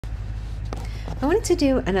I wanted to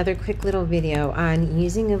do another quick little video on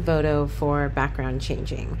using Evoto for background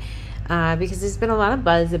changing because there's been a lot of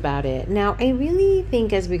buzz about it. Now, I really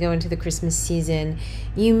think as we go into the Christmas season,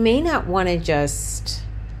 you may not want to just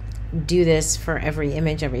do this for every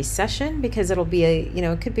image, every session, because it'll be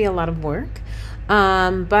it could be a lot of work.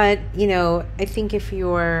 But I think if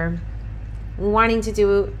you're wanting to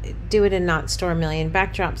do it and not store a million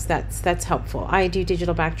backdrops, that's helpful. I do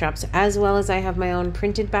digital backdrops as well as I have my own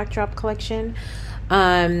printed backdrop collection.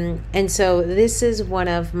 And so this is one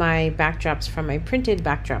of my backdrops from my printed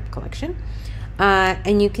backdrop collection.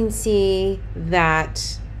 And you can see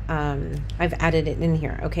that I've added it in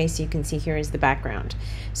here. Okay, so you can see here is the background.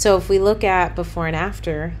 So if we look at before and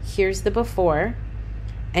after, here's the before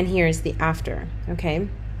and here's the after. Okay.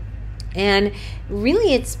 And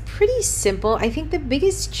really, it's pretty simple. I think the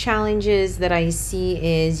biggest challenges that I see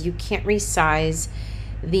is you can't resize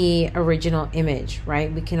the original image,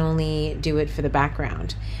 right? We can only do it for the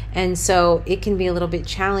background. And so it can be a little bit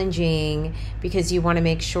challenging because you want to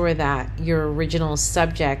make sure that your original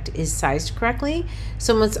subject is sized correctly.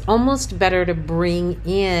 So it's almost better to bring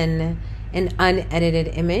in an unedited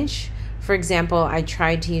image. For example, I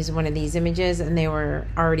tried to use one of these images and they were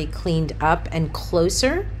already cleaned up and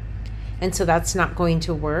closer. And so that's not going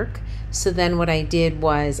to work. So then what I did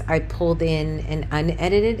was I pulled in an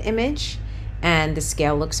unedited image and the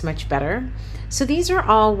scale looks much better. So these are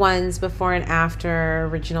all ones before and after,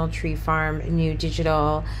 original tree farm, new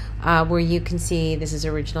digital, where you can see this is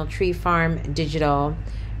original tree farm, digital.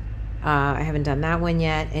 I haven't done that one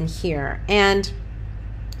yet, and here. And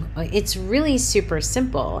it's really super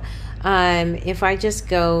simple. If I just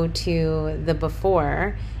go to the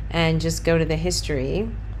before and just go to the history,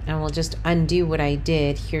 and we'll just undo what I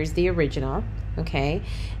did. Here's the original. Okay.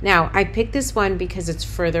 Now I picked this one because it's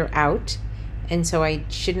further out, and so I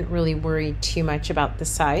shouldn't really worry too much about the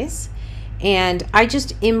size. And I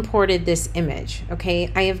just imported this image.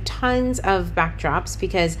 Okay. I have tons of backdrops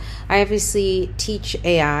because I obviously teach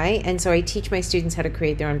AI, and so I teach my students how to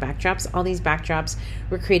create their own backdrops. All these backdrops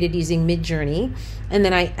were created using Midjourney, and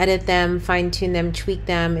then I edit them, fine tune them, tweak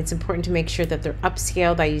them. It's important to make sure that they're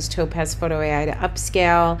upscaled. I use Topaz Photo AI to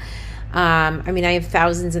upscale. I have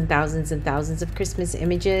thousands and thousands and thousands of Christmas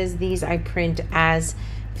images. These I print as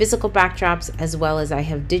physical backdrops as well as I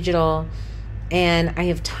have digital. And I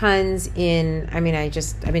have tons in, I've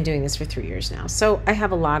been doing this for 3 years now. So I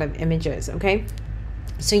have a lot of images, okay?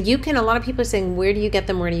 So you can, a lot of people are saying, where do you get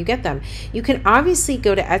them? Where do you get them? You can obviously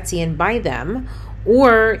go to Etsy and buy them,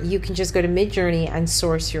 or you can just go to Midjourney and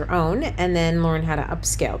source your own and then learn how to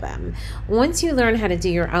upscale them. Once you learn how to do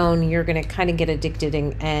your own, you're going to kind of get addicted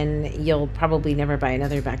and you'll probably never buy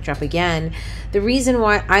another backdrop again. The reason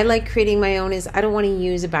why I like creating my own is I don't want to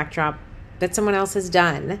use a backdrop that someone else has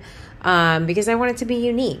done because I want it to be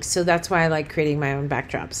unique. So that's why I like creating my own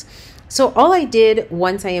backdrops. So all I did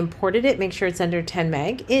once I imported it, make sure it's under 10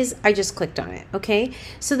 meg, is I just clicked on it, okay?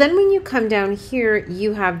 So then when you come down here,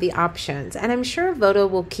 you have the options. And I'm sure Evoto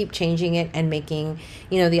will keep changing it and making,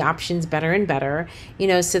 the options better and better.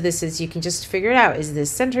 So this is, you can just figure it out. Is this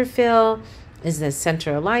center fill? Is this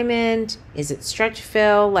center alignment? Is it stretch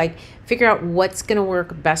fill? Like, figure out what's gonna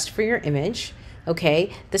work best for your image.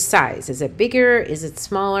 Okay, the size, is it bigger? Is it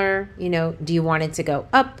smaller? Do you want it to go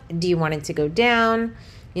up? Do you want it to go down?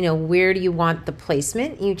 Where do you want the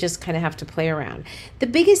placement? You just kind of have to play around. The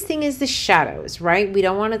biggest thing is the shadows, right? We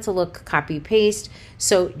don't want it to look copy paste.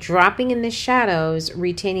 So dropping in the shadows,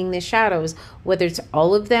 retaining the shadows, whether it's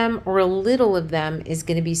all of them or a little of them, is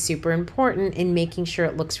going to be super important in making sure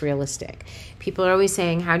it looks realistic. People are always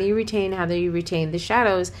saying, how do you retain the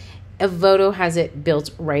shadows? Evoto has it built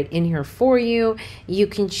right in here for you. You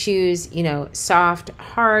can choose, soft,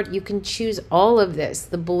 hard. You can choose all of this,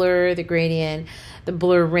 the blur, the gradient, the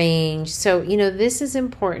blur range. So, this is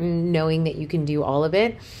important, knowing that you can do all of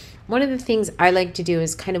it. One of the things I like to do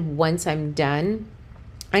is kind of once I'm done,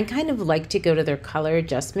 I kind of like to go to their color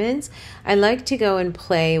adjustments. I like to go and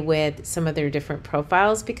play with some of their different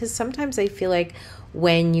profiles because sometimes I feel like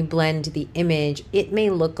when you blend the image, it may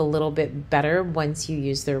look a little bit better once you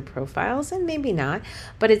use their profiles, and maybe not,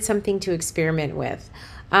 but it's something to experiment with.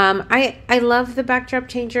 I love the backdrop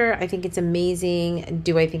changer. I think it's amazing.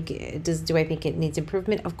 Do I think it needs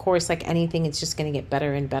improvement? Of course, like anything, it's just going to get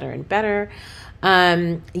better and better and better.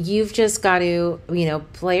 You've just got to,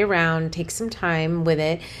 play around, take some time with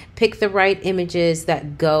it, pick the right images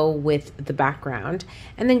that go with the background,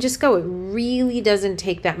 and then just go. It really doesn't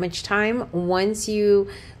take that much time. Once you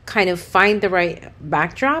kind of find the right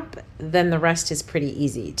backdrop, then the rest is pretty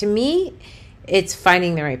easy. To me, it's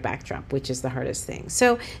finding the right backdrop, which is the hardest thing.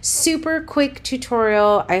 So super quick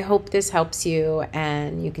tutorial. I hope this helps you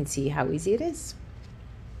and you can see how easy it is.